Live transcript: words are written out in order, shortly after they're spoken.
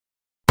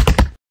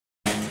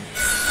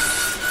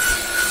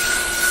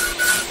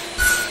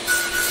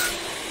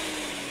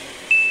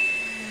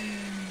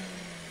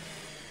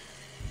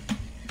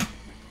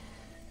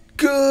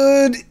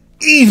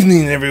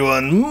evening,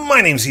 everyone.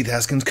 My name's Heath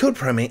Haskins, Code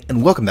Primate,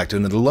 and welcome back to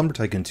another Lumber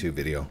Tycoon 2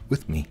 video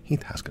with me,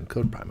 Heath Haskins,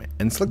 Code Primate.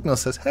 And Slickmail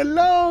says,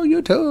 "Hello,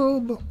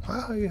 YouTube.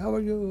 Hi, how are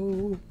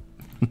you?"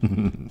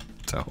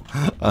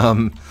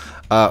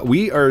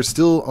 We are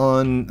still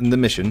on the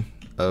mission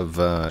of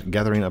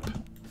gathering up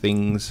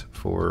things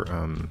for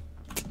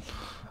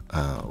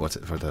what's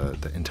it for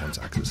the intense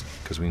axes?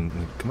 Because we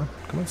come on,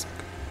 Slick.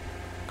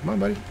 Come on,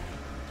 buddy.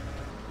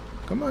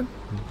 Come on.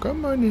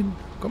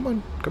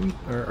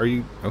 Are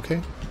you okay?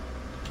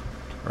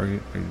 Are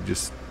you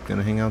just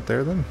gonna hang out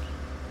there then?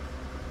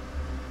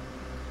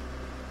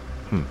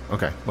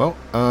 Okay. Well,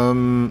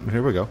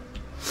 here we go.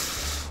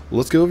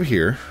 Let's go over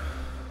here.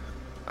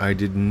 I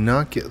did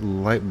not get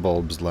light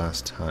bulbs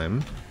last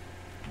time.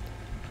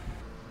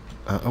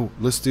 Oh,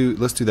 let's do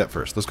that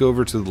first. Let's go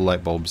over to the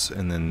light bulbs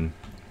and then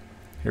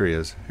here he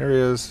is. Here he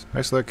is.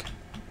 Hi, Slick.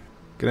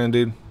 Get in,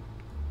 dude.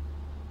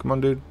 Come on,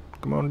 dude.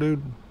 Come on,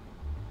 dude.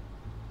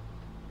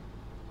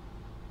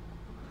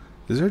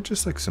 Is there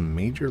just like some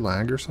major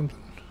lag or something?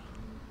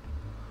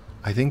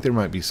 I think there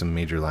might be some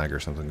major lag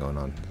or something going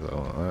on.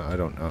 So I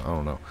don't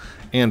know.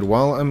 And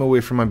while I'm away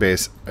from my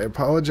base, I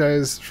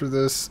apologize for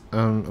this.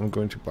 I'm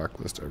going to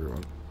blacklist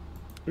everyone.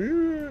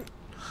 I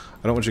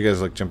don't want you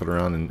guys like jumping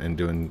around and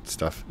doing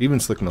stuff. Even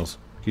Slickmills,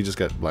 he just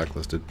got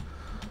blacklisted.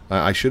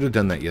 I should have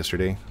done that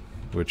yesterday,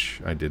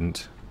 which I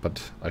didn't,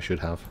 but I should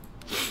have.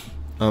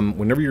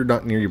 Whenever you're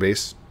not near your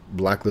base,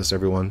 blacklist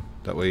everyone.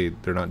 That way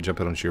they're not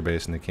jumping onto your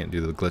base and they can't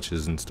do the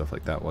glitches and stuff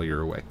like that while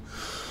you're away.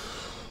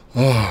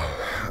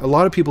 Oh, a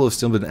lot of people have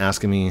still been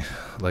asking me,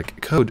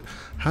 like, Code,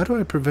 how do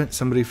I prevent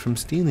somebody from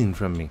stealing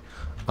from me?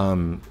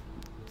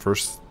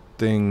 First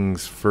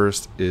things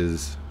first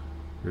is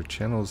your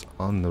channel's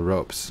on the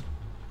ropes.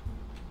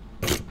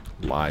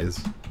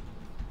 Lies.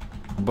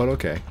 But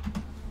okay.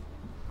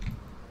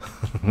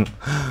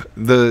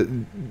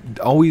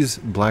 Always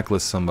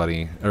blacklist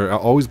somebody, or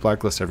always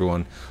blacklist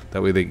everyone.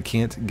 That way they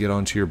can't get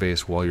onto your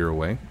base while you're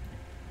away.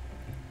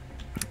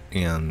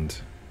 And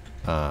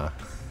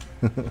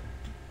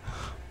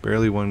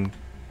barely 1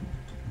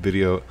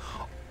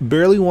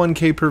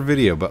 1K per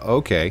video, but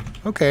okay.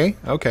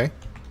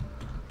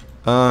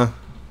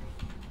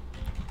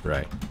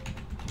 Right.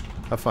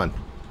 Have fun.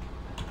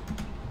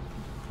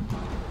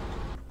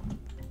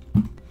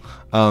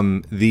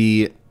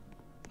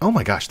 Oh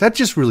my gosh, that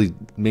just really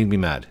made me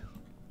mad.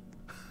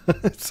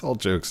 It's all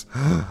jokes.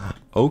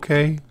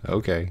 Okay.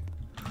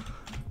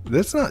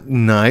 That's not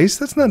nice.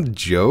 That's not a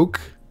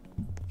joke.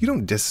 You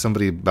don't diss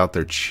somebody about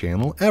their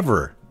channel,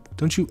 ever.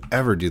 Don't you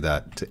ever do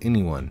that to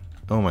anyone.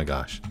 Oh my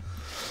gosh.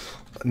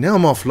 Now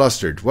I'm all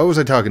flustered. What was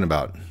I talking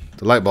about?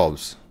 The light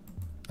bulbs.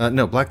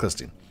 No,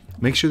 blacklisting.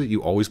 Make sure that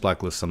you always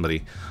blacklist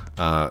somebody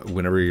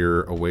whenever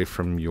you're away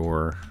from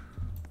your...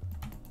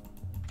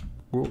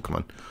 Oh,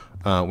 come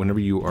on. Whenever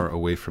you are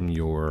away from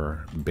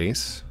your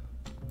base,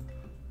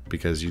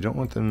 because you don't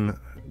want them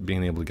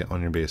being able to get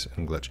on your base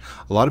and glitch.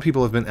 A lot of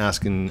people have been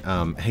asking,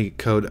 hey,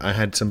 Code, I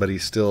had somebody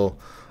steal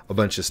a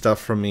bunch of stuff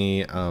from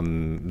me.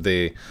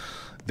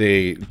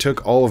 They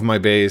took all of my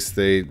base,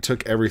 they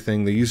took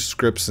everything, they used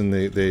scripts and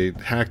they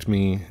hacked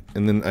me,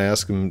 and then I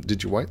ask them,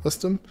 did you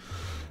whitelist them?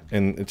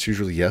 And it's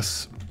usually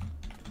yes.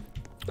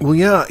 Well,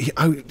 yeah,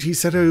 he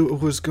said he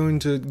was going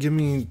to give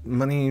me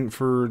money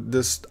for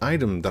this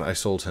item that I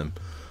sold him.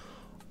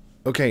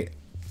 Okay,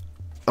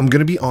 I'm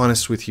going to be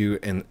honest with you,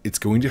 and it's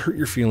going to hurt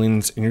your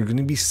feelings, and you're going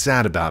to be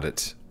sad about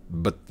it,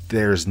 but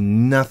there's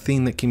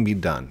nothing that can be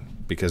done,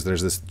 because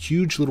there's this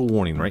huge little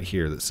warning right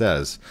here that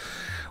says,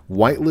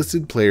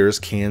 whitelisted players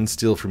can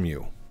steal from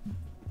you.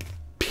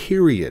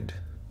 Period.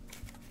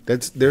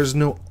 There's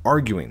no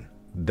arguing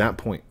that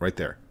point right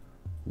there.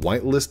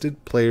 Whitelisted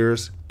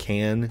players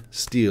can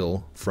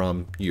steal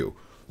from you,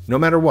 no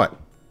matter what.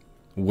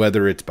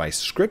 Whether it's by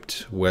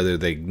script, whether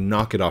they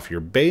knock it off your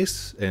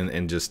base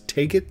and just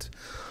take it.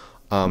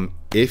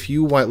 If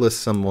you whitelist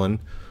someone,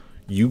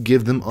 you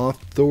give them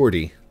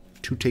authority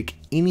to take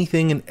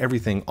anything and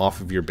everything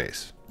off of your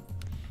base.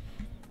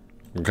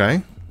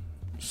 Okay?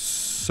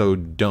 So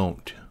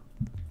don't.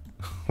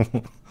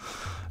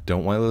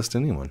 Don't whitelist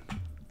anyone.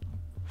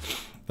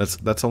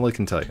 That's all I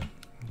can tell you.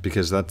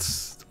 Because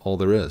that's all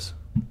there is.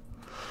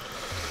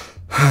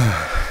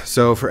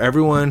 So for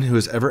everyone who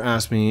has ever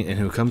asked me and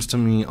who comes to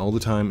me all the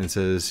time and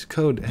says,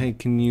 Code, hey,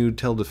 can you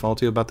tell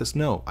Defaultio about this?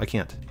 No, I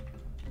can't.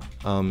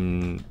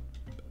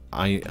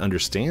 I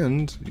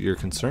understand your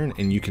concern,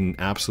 and you can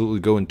absolutely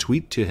go and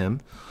tweet to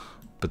him,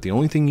 but the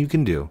only thing you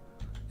can do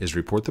is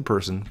report the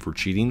person for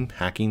cheating,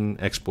 hacking,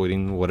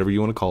 exploiting, whatever you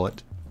want to call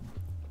it.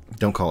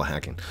 Don't call it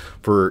hacking.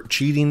 For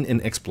cheating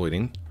and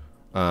exploiting,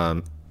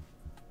 and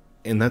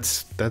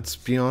that's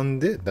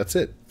beyond it. That's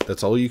it.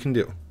 That's all you can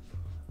do.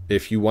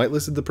 If you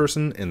whitelisted the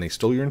person and they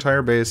stole your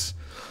entire base,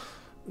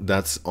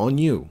 that's on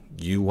you.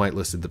 You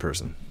whitelisted the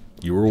person.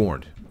 You were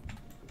warned.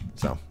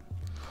 So,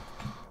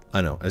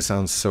 I know, it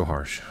sounds so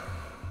harsh,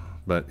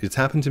 but it's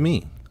happened to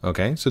me,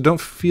 okay? So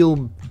don't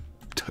feel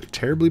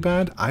terribly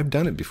bad. I've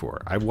done it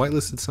before. I've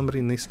whitelisted somebody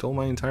and they stole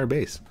my entire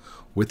base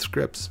with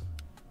scripts.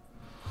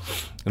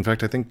 In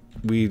fact, I think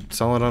we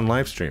saw it on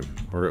live stream,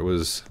 or it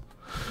was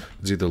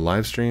either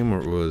live stream or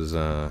it was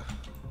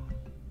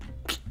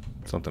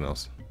something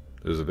else.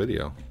 It was a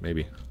video,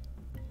 maybe.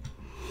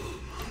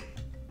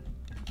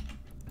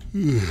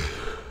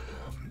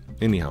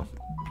 Anyhow,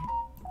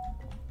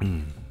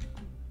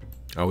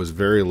 I was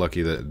very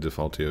lucky that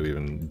Defaultio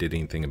even did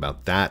anything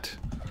about that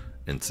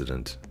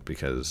incident,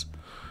 because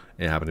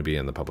it happened to be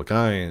in the public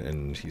eye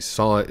and he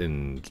saw it,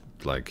 and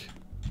like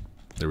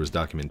there was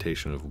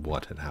documentation of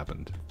what had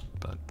happened.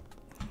 But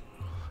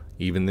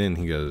even then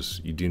he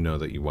goes, "You do know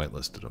that you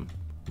whitelisted him?"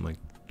 I'm like,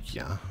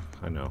 "Yeah,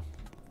 I know."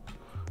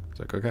 He's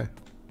like, "Okay,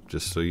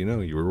 just so you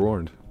know, you were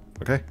warned."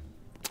 Okay.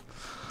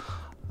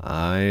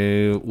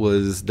 I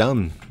was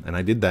dumb and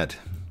I did that.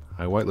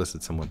 I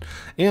whitelisted someone.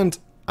 And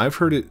I've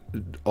heard it,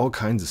 all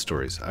kinds of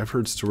stories. I've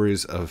heard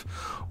stories of,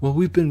 well,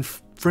 we've been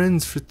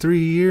friends for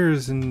 3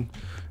 years, and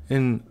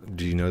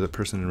do you know that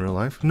person in real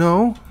life?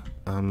 No.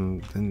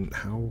 Then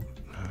how?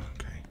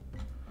 Okay.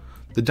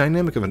 The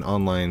dynamic of an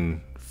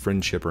online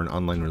friendship or an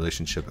online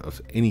relationship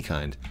of any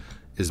kind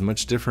is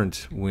much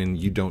different when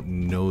you don't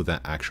know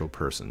that actual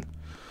person.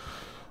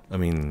 I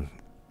mean,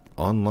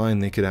 online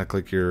they could act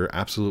like your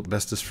absolute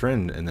bestest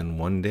friend and then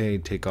one day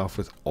take off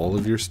with all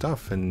of your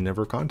stuff and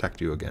never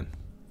contact you again.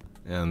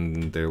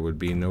 And there would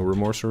be no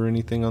remorse or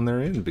anything on their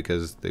end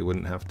because they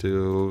wouldn't have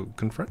to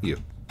confront you.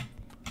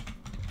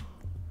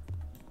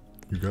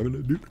 You got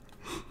it, dude?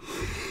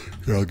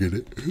 Yeah, I'll get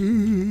it.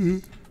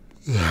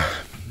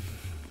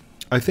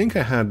 I think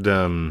I had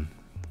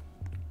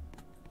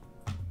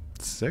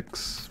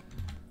 6.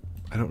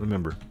 I don't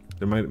remember.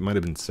 There might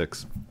have been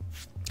 6.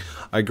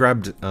 I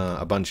grabbed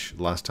a bunch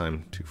last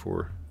time. 2,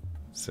 4,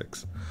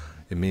 6.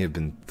 It may have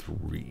been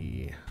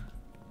 3,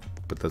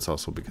 but that's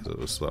also because it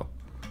was slow.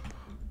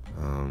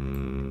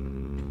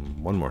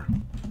 One more.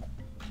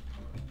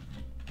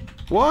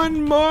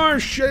 One more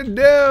should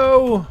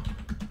do.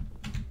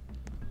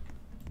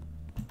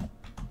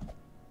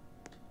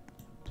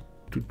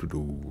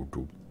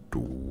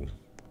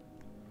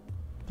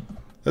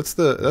 That's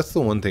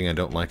the one thing I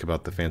don't like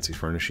about the fancy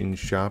furnishing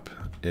shop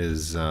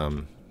is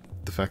the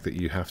fact that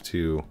you have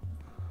to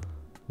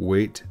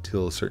wait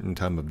till a certain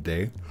time of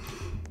day.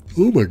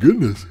 Oh my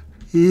goodness.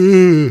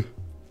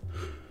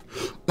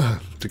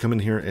 To come in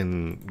here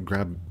and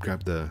grab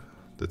the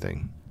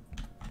thing.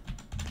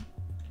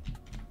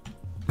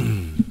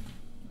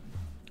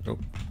 Oh,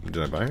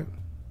 did I buy it?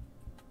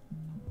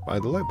 Buy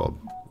the light bulb.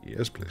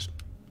 Yes, please.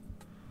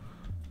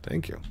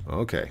 Thank you.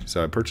 Okay,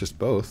 so I purchased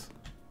both.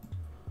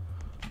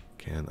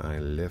 Can I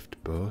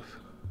lift both?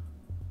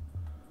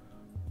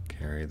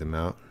 Carry them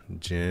out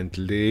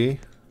gently.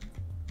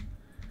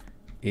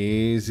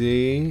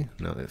 Easy.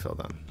 No, they fell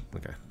down.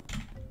 Okay.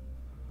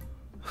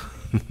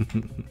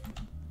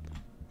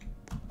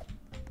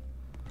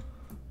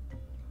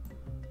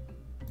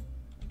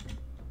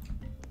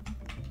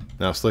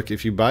 Now, Slick,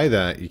 if you buy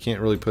that, you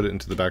can't really put it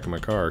into the back of my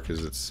car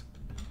because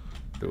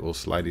it will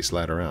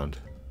slide around.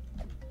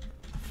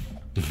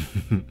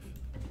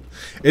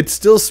 It's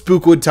still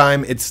Spookwood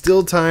time. It's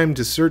still time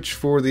to search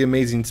for the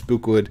amazing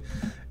Spookwood,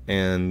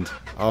 and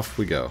off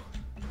we go.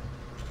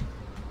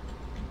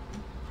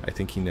 I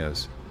think he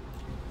knows.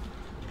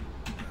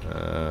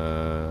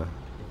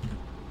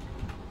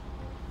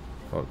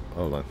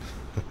 Hold on.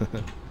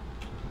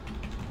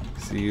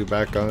 See you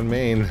back on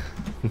Main.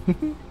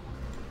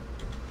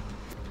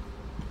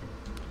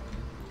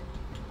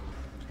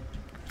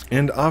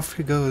 And off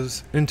he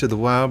goes into the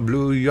wild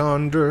blue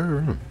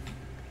yonder,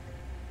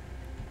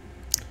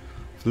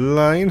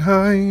 flying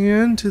high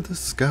into the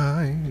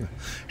sky.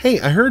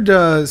 Hey, I heard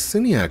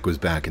Ciniac was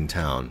back in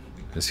town.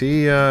 Is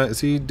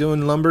he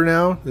doing lumber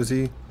now? Is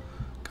he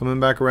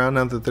coming back around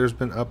now that there's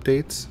been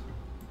updates?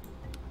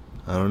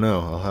 I don't know.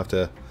 I'll have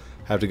to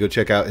go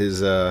check out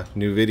his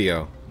new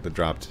video that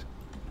dropped.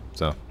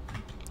 So, a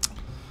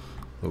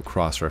little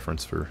cross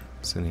reference for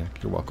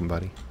Ciniac. You're welcome,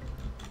 buddy.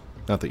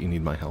 Not that you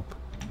need my help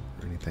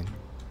or anything.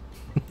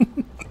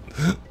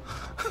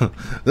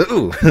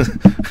 Ooh,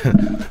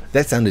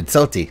 that sounded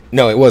salty.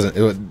 No, it wasn't.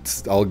 It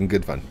was all in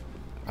good fun.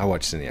 I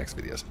watch Ciniac's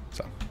videos,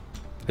 so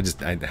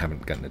I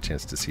haven't gotten a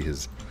chance to see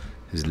his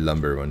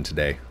lumber one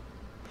today,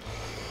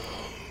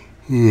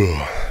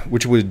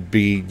 which would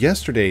be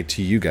yesterday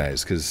to you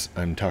guys because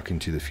I'm talking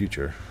to the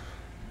future,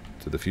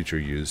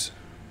 yous.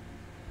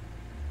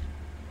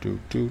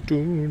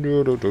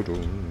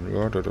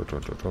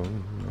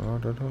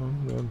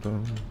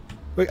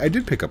 Wait, I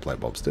did pick up light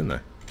bulbs, didn't I?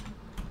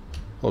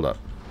 Hold up.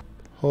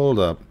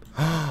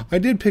 I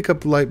did pick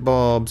up light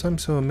bulbs. I'm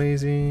so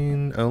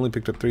amazing. I only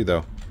picked up 3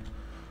 though.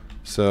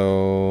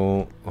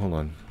 So, hold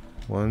on.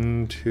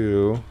 1,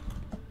 2.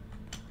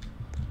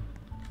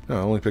 No,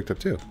 I only picked up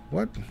 2.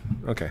 What?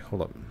 Okay,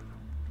 hold up.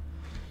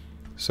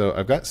 So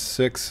I've got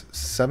 6,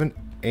 7,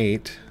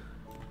 8.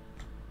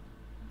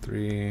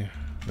 3,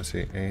 let's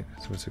see, 8,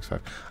 7, 6,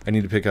 5. I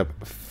need to pick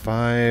up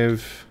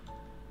 5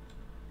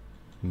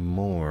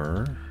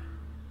 more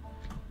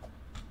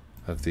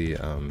of the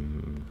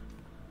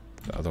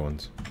other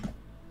ones,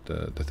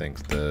 the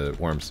things, the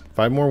worms.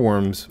 5 more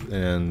worms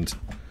and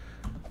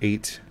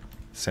 8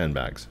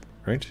 sandbags,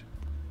 right?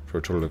 For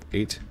a total of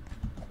 8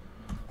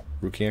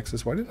 Ruki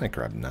X's. Why didn't I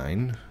grab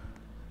 9?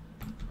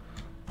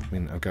 I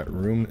mean, I've got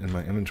room in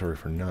my inventory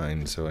for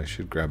 9, so I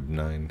should grab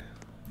 9.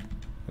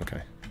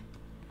 Okay.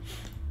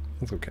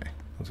 That's okay.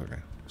 That's okay.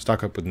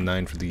 Stock up with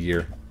 9 for the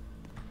year.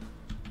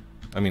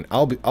 I mean,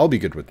 I'll be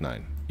good with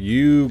 9.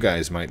 You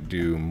guys might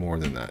do more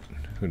than that.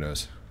 Who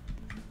knows?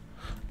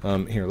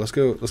 Here, let's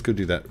go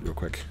do that real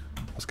quick.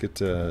 Let's get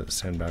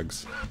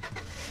sandbags.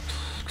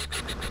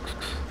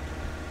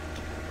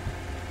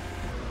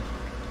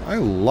 I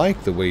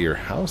like the way your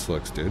house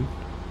looks, dude.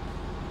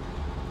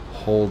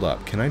 Hold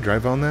up. Can I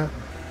drive on that?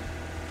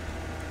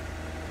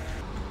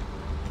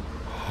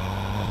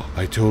 Oh,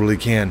 I totally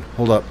can.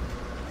 Hold up.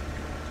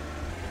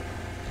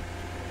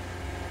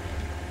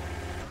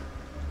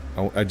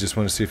 I just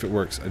want to see if it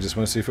works. I just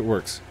want to see if it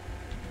works.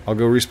 I'll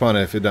go respawn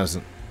it if it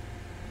doesn't.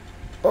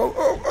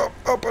 Oh,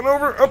 up and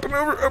over, up and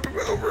over, up and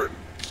over.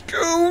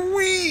 Go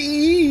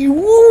wee!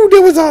 Woo,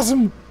 that was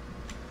awesome!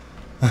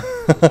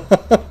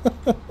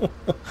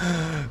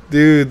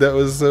 Dude, that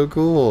was so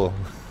cool.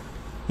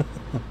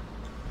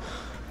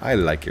 I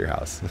like your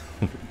house.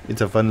 It's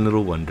a fun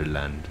little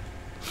wonderland.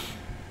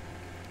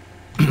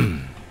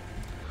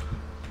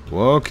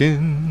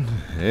 Walking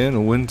in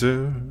a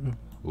winter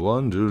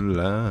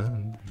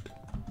wonderland.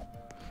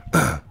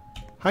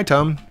 Hi,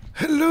 Tom.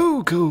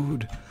 Hello,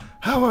 Code.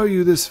 How are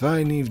you this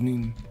fine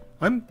evening?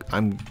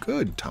 I'm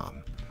good,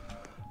 Tom.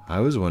 I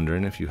was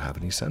wondering if you have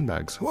any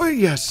sandbags. Why,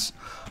 yes.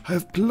 I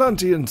have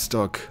plenty in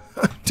stock.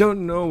 I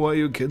don't know why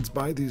you kids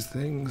buy these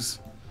things.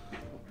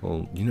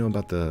 Well, you know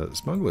about the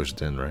smuggler's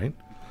den, right?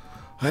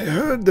 I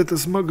heard that the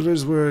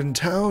smugglers were in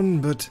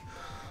town, but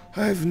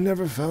I've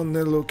never found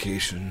their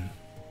location.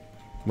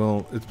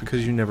 Well, it's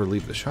because you never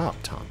leave the shop,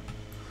 Tom.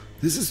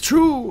 This is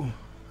true.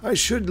 I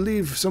should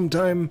leave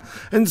sometime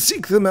and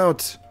seek them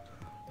out.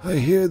 I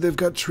hear they've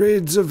got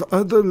trades of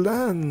other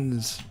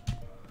lands.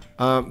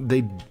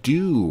 They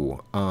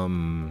do.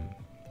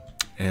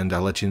 And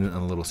I'll let you in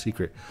on a little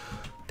secret.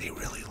 They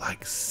really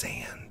like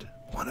sand.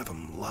 One of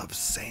them loves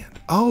sand.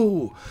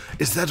 Oh,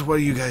 is that why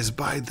you guys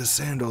buy the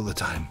sand all the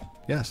time?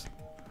 Yes.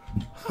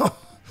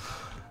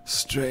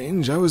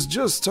 Strange. I was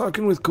just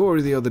talking with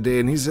Corey the other day,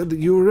 and he said that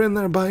you were in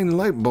there buying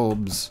light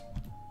bulbs.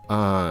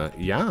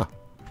 Yeah.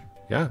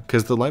 Yeah,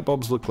 because the light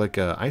bulbs look like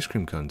ice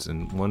cream cones,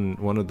 and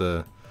one of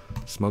the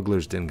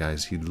Smuggler's Den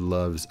guys, he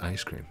loves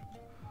ice cream.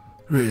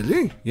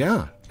 Really?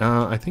 Yeah.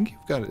 I think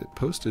you've got it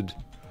posted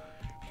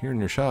here in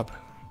your shop.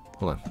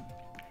 Hold on.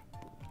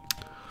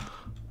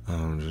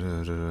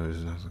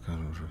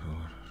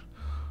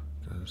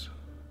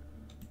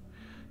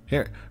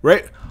 Here,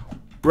 right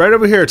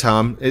over here,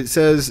 Tom. It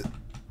says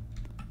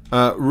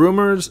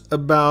rumors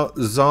about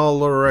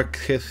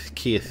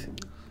Zalarakith.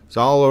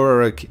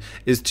 Zalarak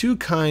is too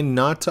kind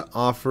not to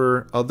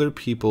offer other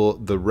people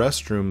the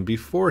restroom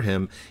before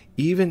him,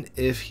 even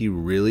if he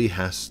really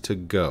has to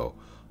go.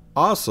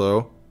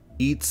 Also,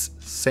 eats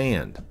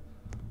sand.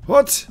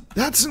 What?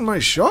 That's in my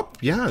shop?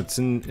 Yeah, it's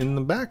in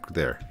the back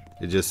there.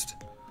 It just...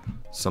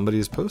 somebody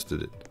has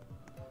posted it.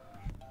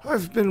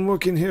 I've been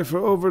working here for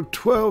over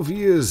 12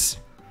 years.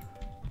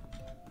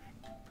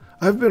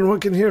 I've been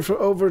working here for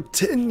over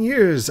 10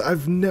 years.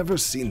 I've never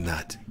seen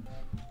that.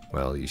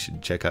 Well, you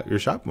should check out your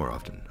shop more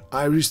often.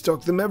 I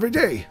restock them every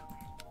day.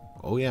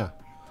 Oh, yeah.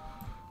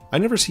 I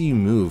never see you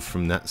move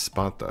from that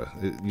spot, though.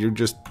 You're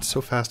just so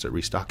fast at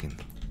restocking.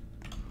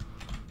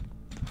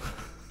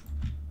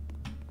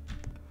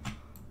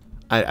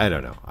 I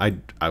don't know.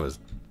 I was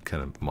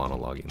kind of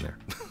monologuing there.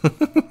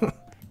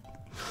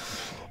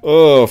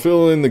 Oh,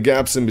 fill in the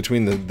gaps in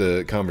between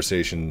the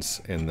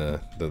conversations and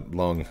the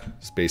long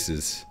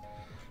spaces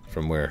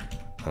from where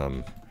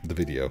the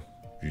video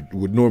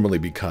would normally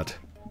be cut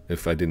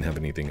if I didn't have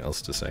anything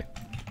else to say.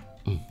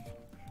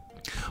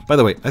 By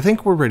the way, I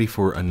think we're ready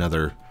for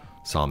another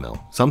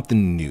sawmill.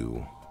 Something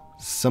new.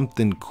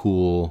 Something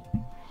cool.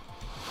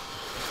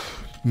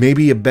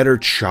 Maybe a better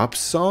chop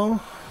saw?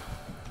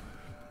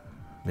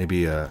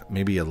 Maybe a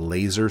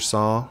laser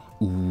saw?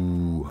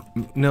 Ooh.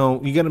 No,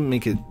 you gotta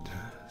make it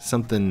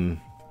something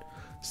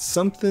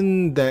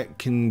that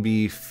can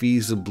be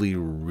feasibly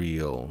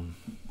real.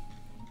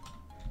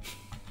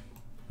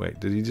 Wait,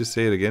 did he just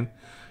say it again?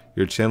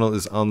 Your channel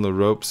is on the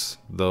ropes,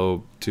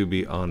 though, to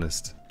be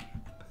honest.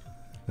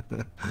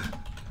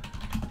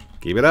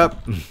 Keep it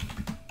up.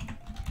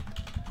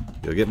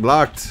 You'll get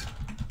blocked.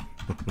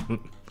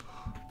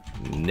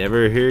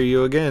 Never hear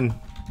you again.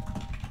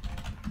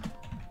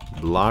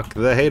 Block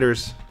the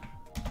haters.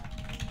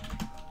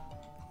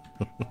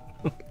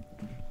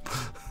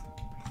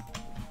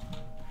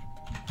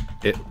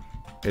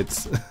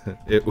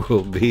 It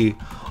will be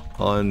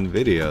on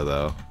video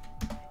though.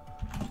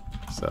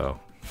 So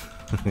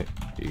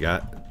you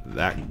got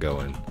that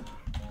going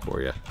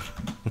for you.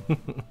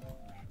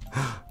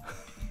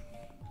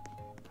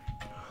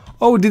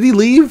 Oh, did he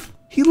leave?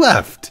 He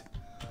left.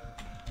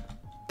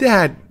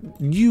 Dad,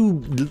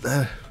 you're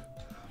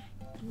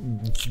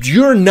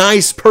a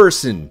nice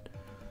person,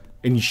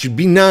 and you should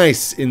be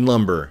nice in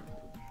lumber.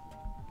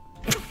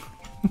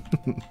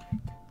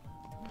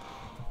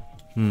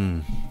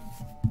 And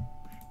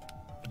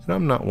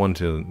I'm not one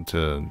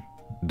to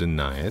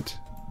deny it.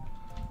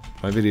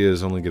 My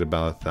videos only get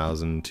about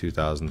 1,000,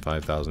 2,000,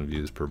 5,000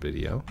 views per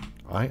video.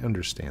 I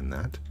understand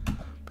that.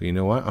 But you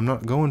know what? I'm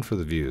not going for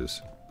the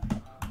views.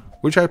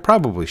 Which I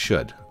probably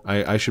should.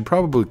 I should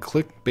probably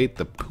clickbait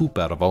the poop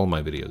out of all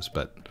my videos,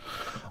 but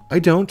I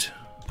don't.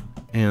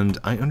 And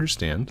I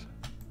understand.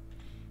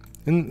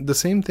 And the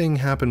same thing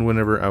happened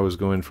whenever I was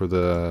going for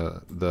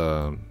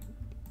the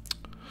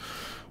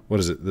what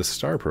is it? The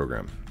STAR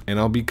program. And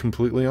I'll be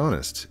completely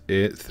honest.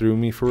 It threw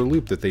me for a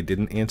loop that they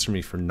didn't answer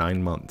me for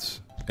 9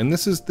 months. And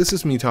this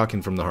is me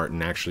talking from the heart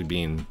and actually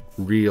being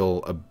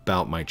real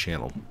about my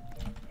channel.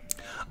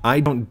 I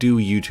don't do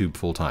YouTube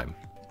full time.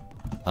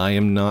 I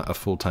am not a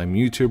full-time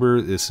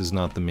YouTuber. This is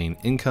not the main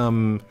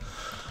income.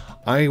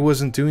 I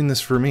wasn't doing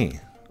this for me.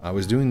 I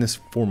was doing this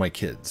for my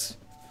kids.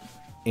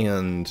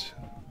 And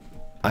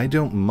I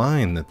don't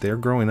mind that they're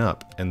growing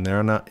up and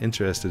they're not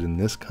interested in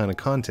this kind of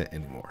content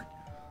anymore.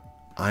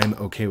 I'm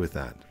okay with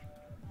that.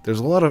 There's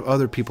a lot of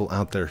other people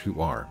out there who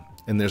are.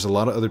 And there's a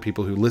lot of other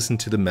people who listen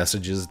to the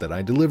messages that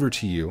I deliver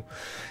to you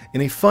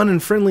in a fun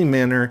and friendly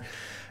manner.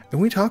 And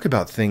we talk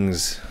about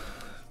things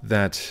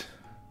that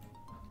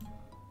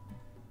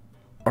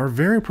are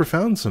very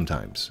profound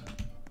sometimes.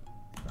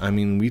 I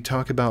mean, we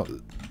talk about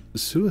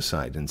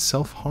suicide and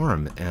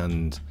self-harm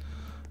and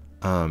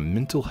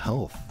mental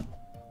health.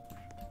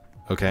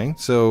 Okay,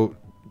 so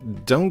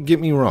don't get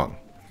me wrong.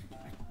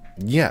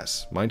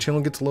 Yes, my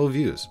channel gets low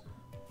views.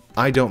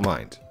 I don't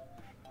mind.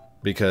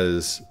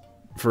 Because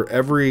for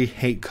every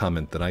hate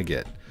comment that I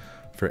get,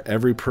 for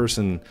every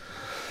person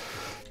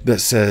that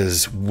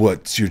says,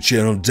 "What's your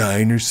channel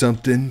dying or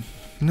something?"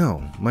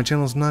 No, my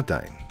channel's not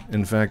dying.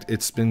 In fact,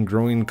 it's been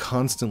growing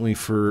constantly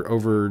for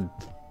over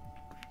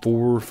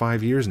 4 or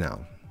 5 years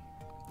now.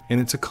 And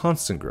it's a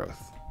constant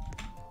growth.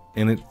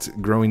 And it's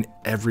growing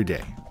every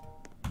day.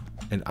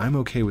 And I'm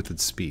okay with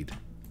its speed.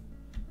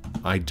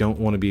 I don't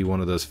want to be one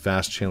of those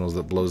fast channels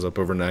that blows up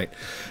overnight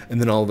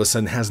and then all of a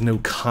sudden has no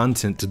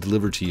content to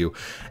deliver to you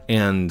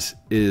and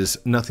is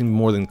nothing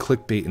more than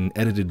clickbait and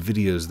edited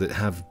videos that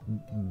have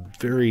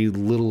very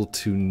little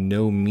to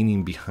no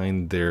meaning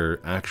behind their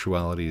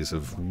actualities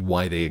of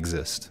why they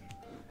exist.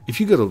 If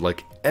you go to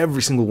like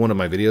every single one of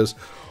my videos,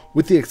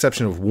 with the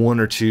exception of 1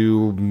 or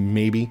 2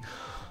 maybe,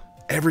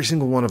 every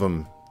single one of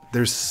them,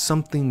 there's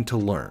something to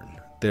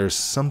learn. There's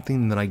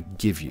something that I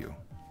give you.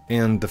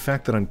 And the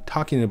fact that I'm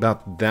talking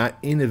about that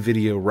in a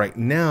video right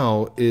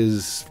now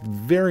is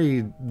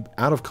very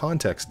out of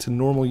context to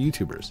normal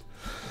YouTubers.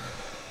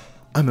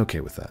 I'm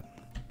okay with that.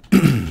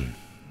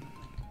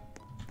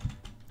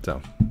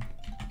 So,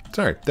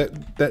 sorry,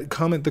 that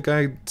comment the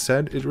guy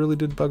said, it really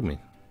did bug me.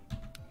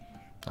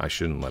 I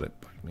shouldn't let it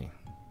bug me.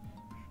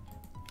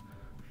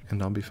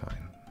 And I'll be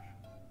fine.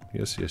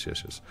 Yes, yes,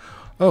 yes, yes.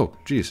 Oh,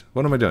 geez,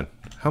 what am I doing?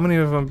 How many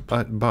of them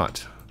I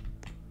bought?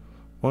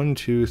 1,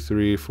 2,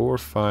 3, 4,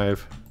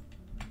 5...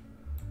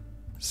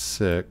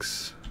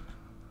 6.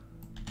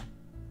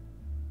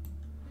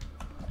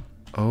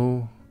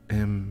 OMH.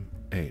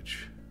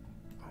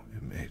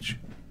 OMH.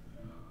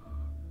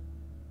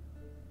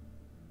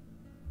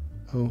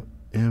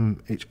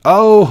 OMH.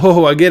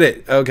 Oh, I get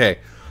it. Okay.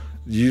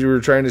 You were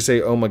trying to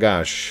say, oh my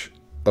gosh,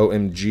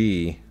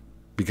 OMG,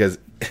 because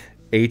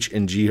H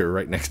and G are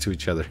right next to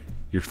each other.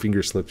 Your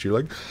finger slipped. You're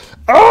like,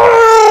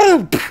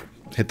 ah!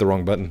 Hit the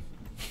wrong button.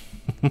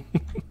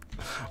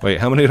 Wait,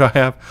 how many do I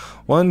have?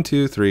 1,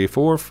 2, 3,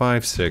 4,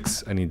 5,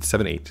 6. I need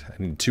 7, 8. I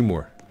need 2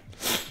 more.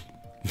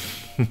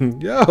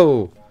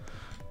 Yo!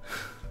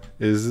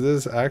 Is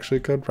this actually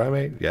Code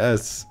Primate?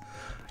 Yes.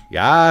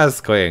 Yes,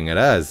 Queen, it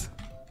is.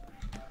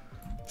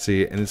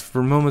 See, and it's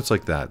for moments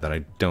like that that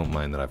I don't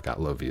mind that I've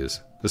got low views.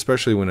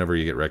 Especially whenever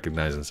you get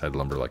recognized inside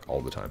Lumber like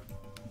all the time.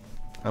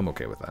 I'm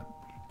okay with that.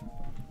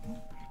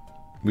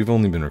 We've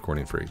only been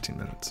recording for 18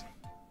 minutes.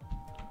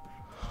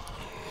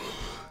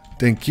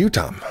 Thank you,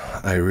 Tom.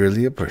 I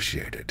really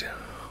appreciate it.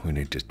 We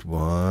need just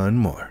one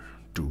more.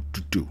 Do.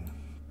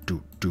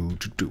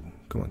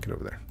 Come on, get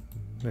over there.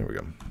 There we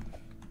go.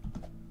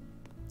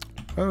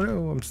 Oh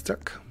no, I'm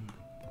stuck.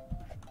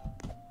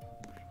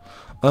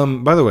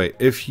 By the way,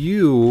 if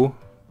you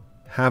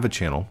have a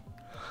channel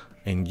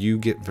and you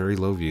get very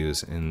low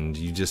views and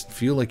you just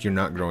feel like you're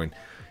not growing,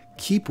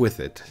 keep with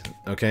it,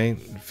 okay?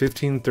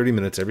 15-30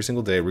 minutes every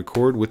single day.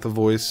 Record with the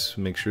voice.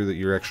 Make sure that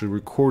you're actually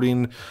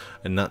recording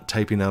and not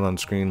typing out on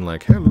screen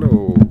like,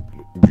 hello,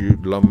 you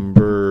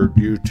Lumber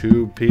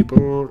YouTube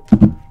people.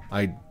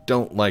 I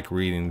don't like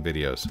reading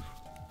videos.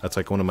 That's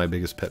like one of my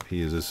biggest pet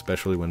peeves,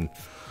 especially when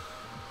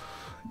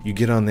you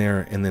get on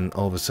there and then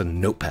all of a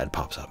sudden Notepad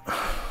pops up.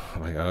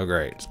 I'm like, oh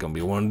great, it's gonna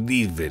be one of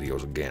these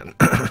videos again.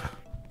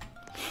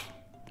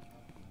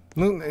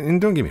 And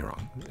don't get me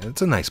wrong,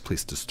 it's a nice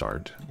place to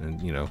start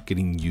and, you know,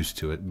 getting used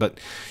to it, but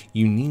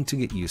you need to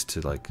get used to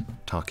like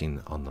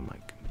talking on the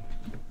mic.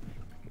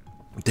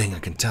 Dang, I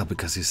can tell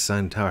because his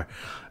sign tower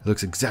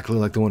looks exactly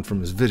like the one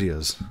from his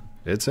videos.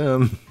 It's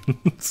him.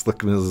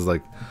 Slick Mills is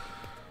like,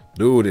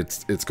 dude,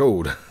 it's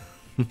cold.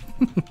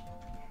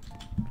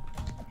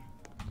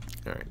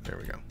 Alright, there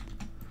we go.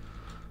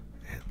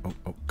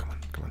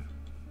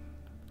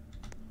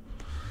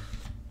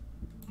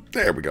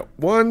 There we go.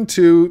 1,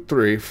 2,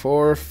 3,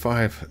 4,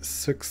 5,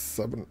 6,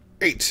 7,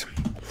 8.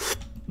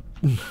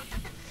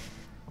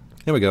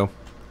 Here we go.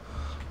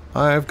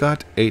 I've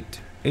got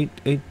 8, 8,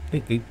 8,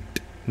 8, 8,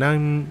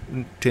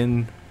 9,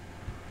 10.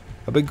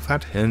 A big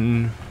fat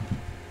hen.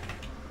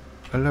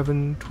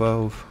 11,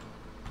 12.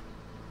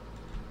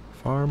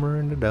 Farmer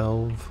in the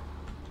delve.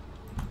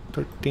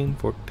 13,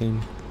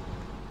 14.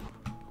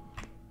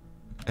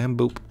 And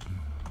boop.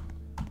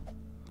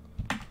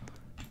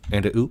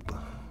 And a oop.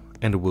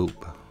 And a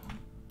whoop.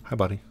 Hi,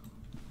 buddy.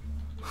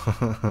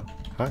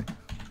 Hi.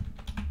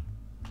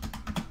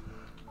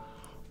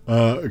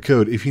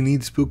 Code. If you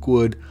need spook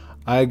wood,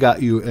 I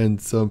got you and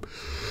some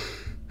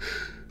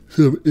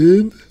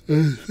in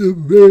and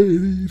some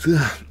berries.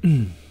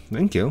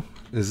 Thank you.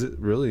 Is it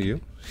really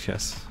you?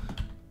 Yes.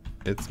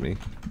 It's me.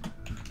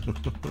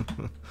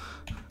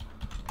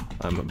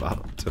 I'm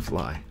about to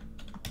fly.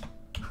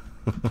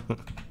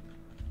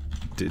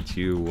 Did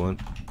you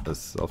want a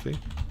selfie?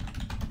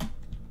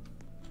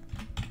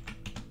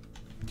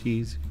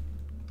 Cheese.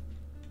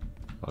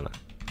 Hold on.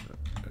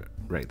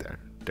 Right there.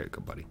 There you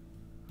go, buddy.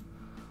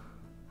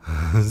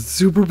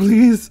 Super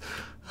please.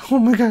 Oh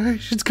my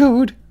gosh, it's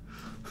code.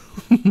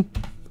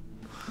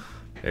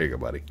 There you go,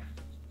 buddy.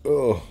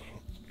 Oh.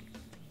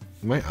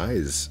 My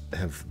eyes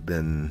have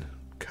been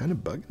kind of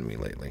bugging me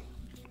lately.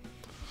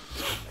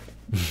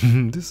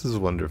 This is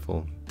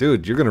wonderful.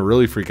 Dude, you're going to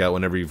really freak out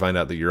whenever you find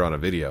out that you're on a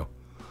video.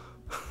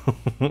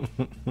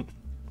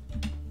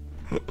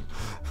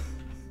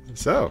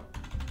 So,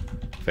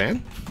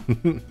 fan?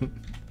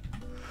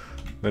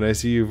 When I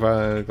see you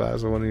buy a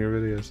glass of one of your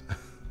videos.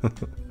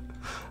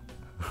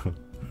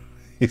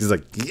 He's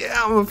like,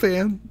 yeah, I'm a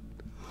fan.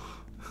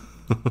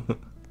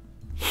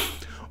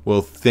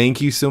 Well,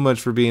 thank you so much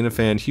for being a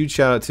fan. Huge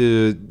shout out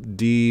to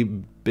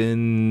DeBenelo.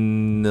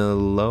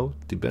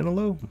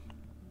 DeBenelo?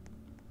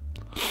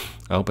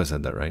 I hope I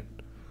said that right.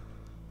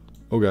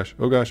 Oh gosh,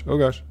 oh gosh, oh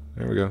gosh.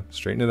 There we go.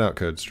 Straighten it out,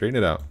 code. Straighten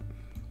it out.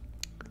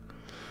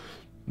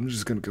 I'm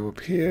just gonna go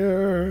up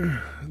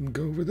here and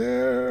go over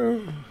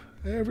there.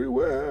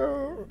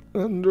 Everywhere.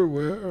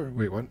 Underwear.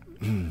 Wait, what?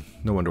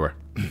 No underwear.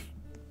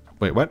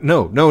 Wait, what?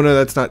 No,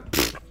 that's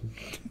not.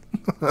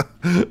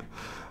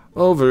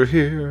 Over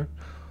here.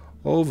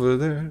 Over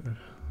there.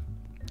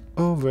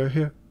 Over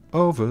here.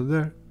 Over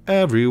there.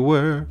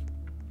 Everywhere.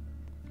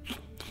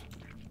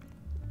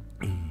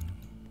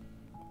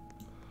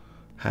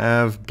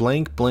 Have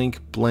blank, blank,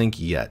 blank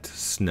yet.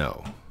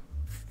 Snow.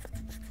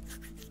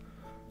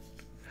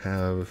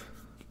 Have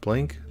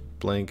blank,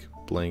 blank,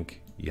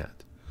 blank yet.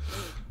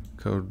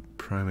 Code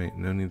primate.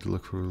 No need to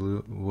look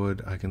for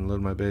wood. I can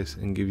load my base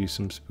and give you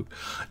some spook.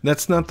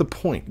 That's not the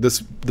point.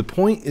 The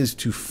point is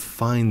to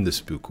find the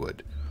spook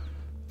wood.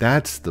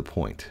 That's the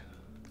point.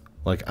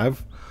 Like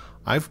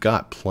I've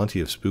got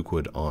plenty of spook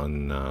wood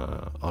on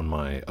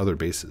my other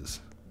bases.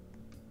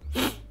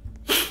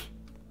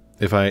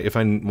 If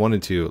I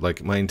wanted to,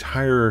 like my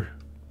entire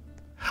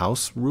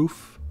house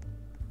roof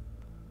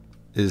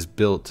is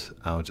built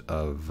out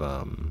of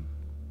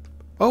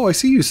oh, I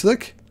see you,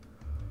 Slick.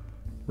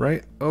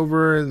 Right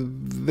over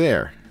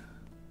there.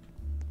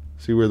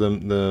 See where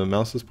the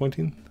mouse is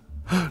pointing?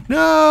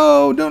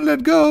 No, don't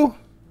let go.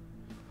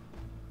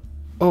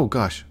 Oh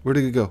gosh, where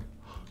did it go?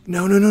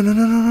 No.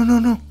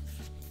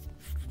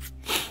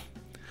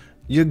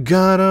 You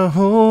gotta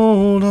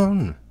hold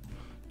on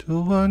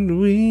to what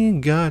we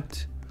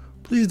got.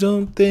 Please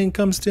don't think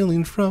I'm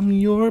stealing from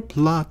your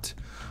plot.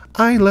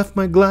 I left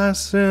my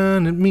glass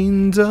and it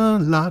means a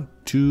lot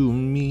to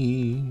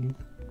me.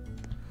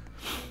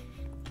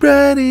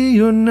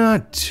 Ready or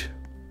not.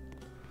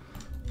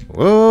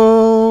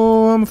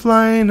 Whoa, I'm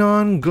flying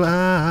on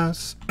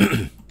glass.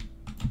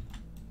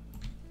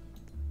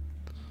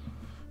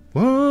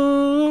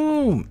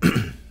 Whoa.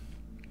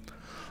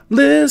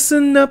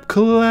 Listen up,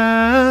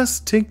 class.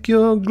 Take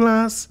your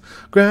glass,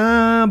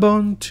 grab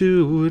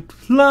onto it,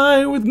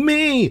 fly with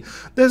me.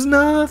 There's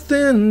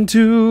nothing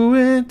to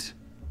it.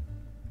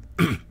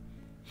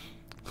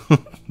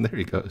 There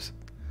he goes.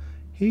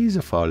 He's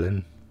a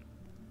fallen.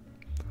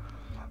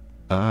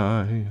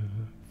 I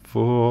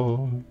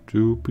fall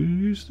to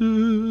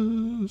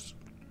pieces.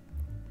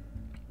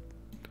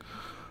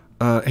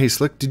 Hey,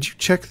 Slick, did you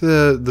check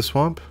the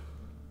swamp?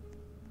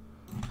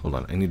 Hold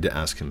on, I need to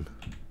ask him.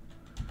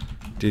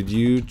 Did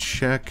you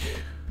check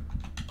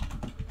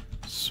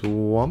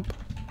swamp?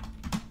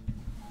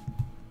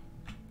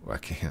 Oh, I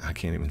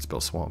can't even spell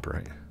swamp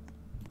right.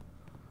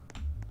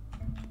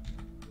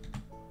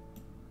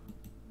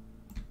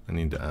 I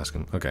need to ask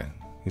him. Okay,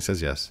 he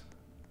says yes.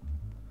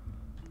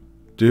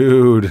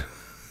 Dude,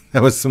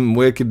 that was some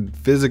wicked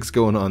physics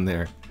going on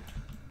there.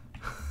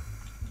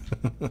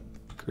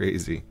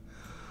 Crazy.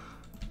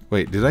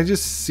 Wait, did I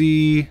just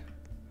see...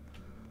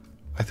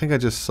 I think I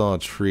just saw a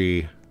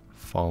tree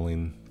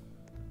falling.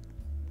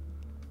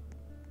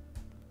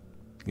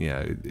 Yeah,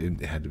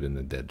 it had to have been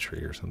a dead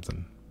tree or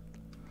something.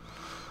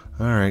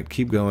 Alright,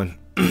 keep going.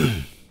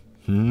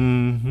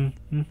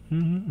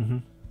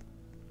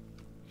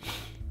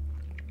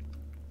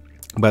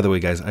 By the way,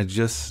 guys, I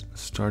just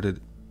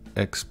started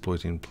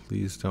exploiting.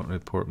 Please don't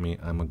report me.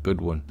 I'm a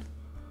good one.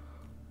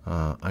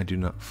 I do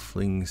not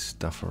fling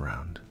stuff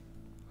around.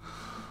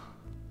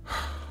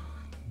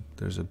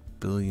 There's a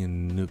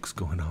billion nukes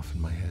going off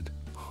in my head.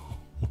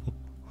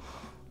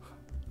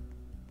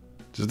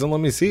 Just don't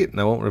let me see it and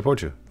I won't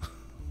report you.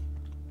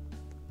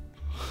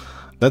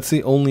 That's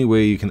the only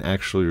way you can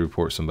actually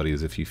report somebody,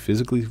 is if you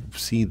physically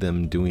see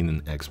them doing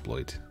an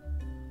exploit.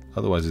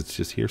 Otherwise, it's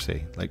just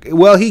hearsay. Like,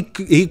 well, he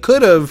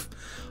could have.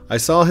 I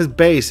saw his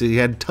base. He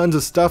had tons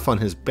of stuff on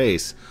his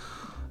base.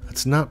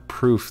 That's not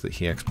proof that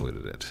he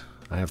exploited it.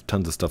 I have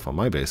tons of stuff on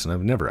my base, and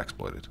I've never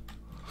exploited.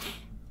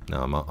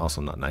 Now, I'm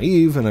also not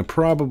naive, and I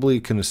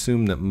probably can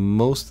assume that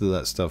most of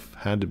that stuff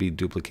had to be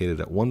duplicated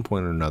at one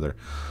point or another.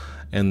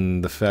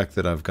 And the fact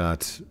that I've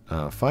got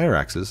fire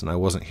axes, and I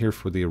wasn't here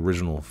for the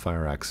original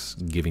fire axe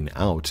giving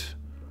out,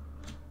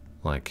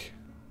 like,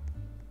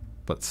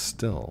 but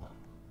still.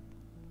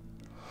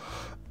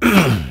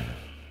 I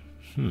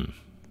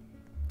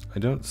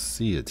don't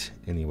see it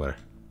anywhere.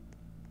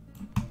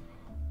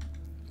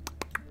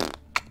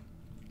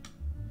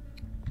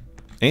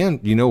 And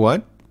you know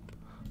what?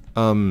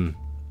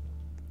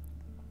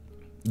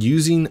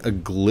 Using a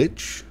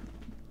glitch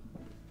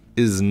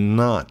is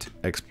not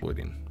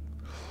exploiting.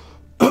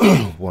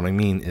 What I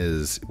mean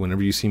is,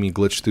 whenever you see me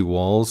glitch through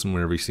walls and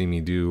whenever you see me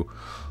do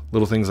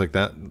little things like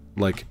that,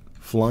 like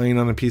flying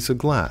on a piece of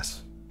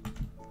glass,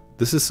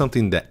 this is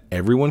something that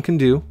everyone can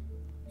do.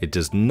 It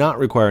does not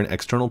require an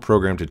external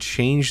program to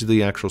change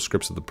the actual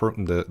scripts of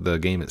the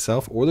game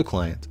itself or the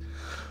client.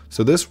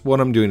 So this, what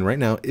I'm doing right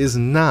now, is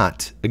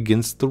not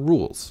against the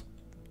rules.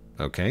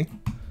 Okay?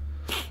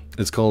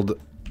 It's called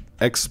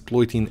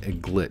exploiting a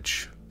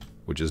glitch,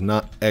 which is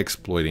not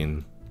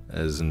exploiting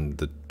as in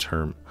the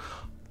term.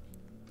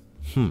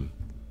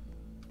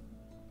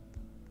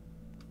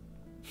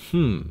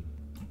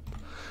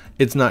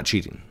 It's not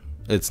cheating.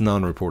 It's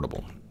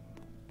non-reportable.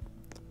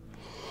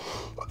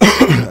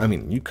 I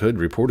mean, you could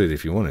report it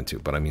if you wanted to,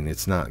 but I mean,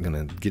 it's not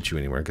going to get you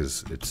anywhere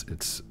because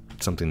it's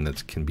something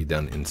that can be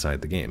done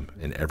inside the game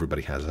and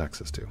everybody has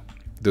access to.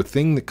 The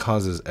thing that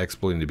causes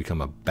exploiting to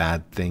become a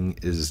bad thing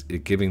is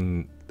it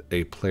giving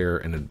a player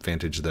an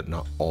advantage that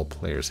not all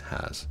players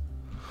has.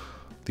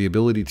 The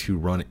ability to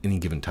run at any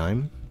given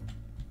time,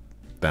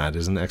 that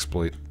is an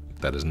exploit.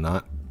 That is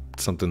not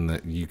something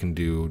that you can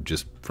do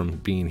just from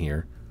being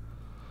here.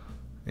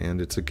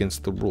 And it's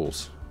against the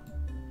rules.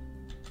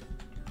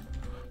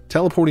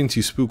 Teleporting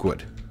to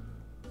Spookwood.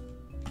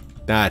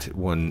 That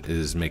one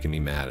is making me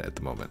mad at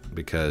the moment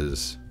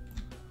because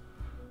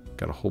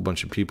got a whole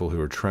bunch of people who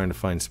are trying to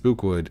find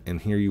Spookwood, and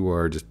here you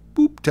are just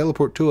boop,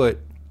 teleport to it.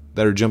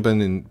 That are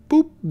jumping and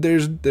boop,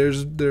 there's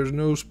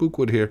no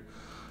Spookwood here.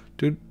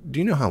 Dude, do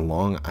you know how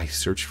long I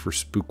searched for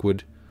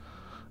Spookwood?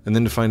 And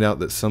then to find out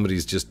that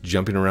somebody's just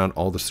jumping around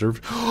all the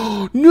servers.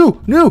 Oh,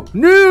 no, no,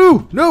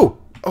 no, no.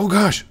 Oh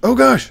gosh, oh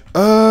gosh.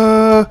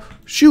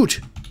 Shoot,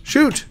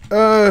 shoot.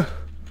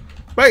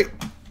 Wait.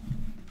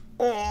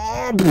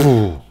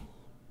 Oh,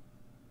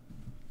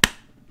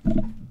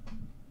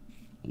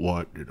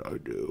 what did I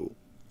do?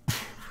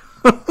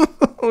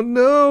 Oh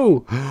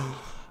no.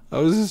 I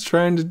was just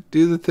trying to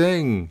do the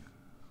thing.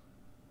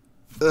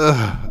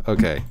 Ugh,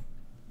 okay.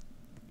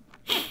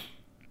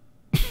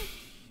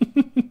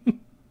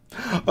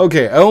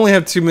 Okay, I only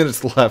have 2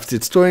 minutes left.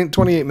 It's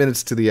 28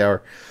 minutes to the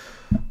hour.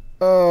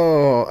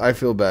 Oh, I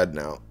feel bad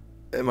now.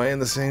 Am I in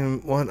the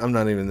same one? I'm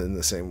not even in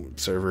the same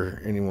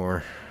server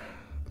anymore.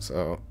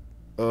 So,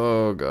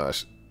 oh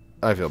gosh.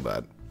 I feel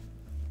bad.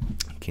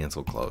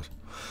 Cancel, close.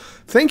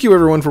 Thank you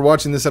everyone for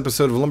watching this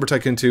episode of Lumber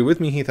Tycoon 2 with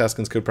me, Heath,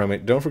 Haskins, Code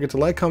Primate. Don't forget to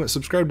like, comment,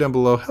 subscribe down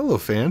below. Hello,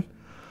 fan.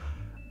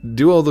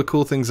 Do all the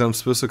cool things I'm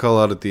supposed to call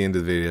out at the end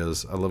of the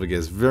videos. I love you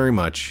guys very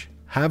much.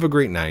 Have a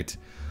great night.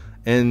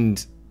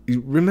 And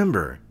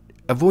remember,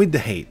 avoid the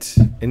hate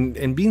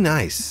and be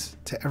nice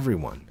to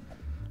everyone.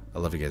 I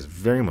love you guys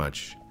very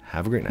much.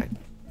 Have a great night.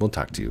 We'll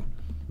talk to you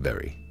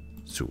very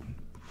soon.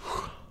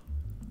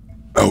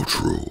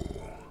 Outro.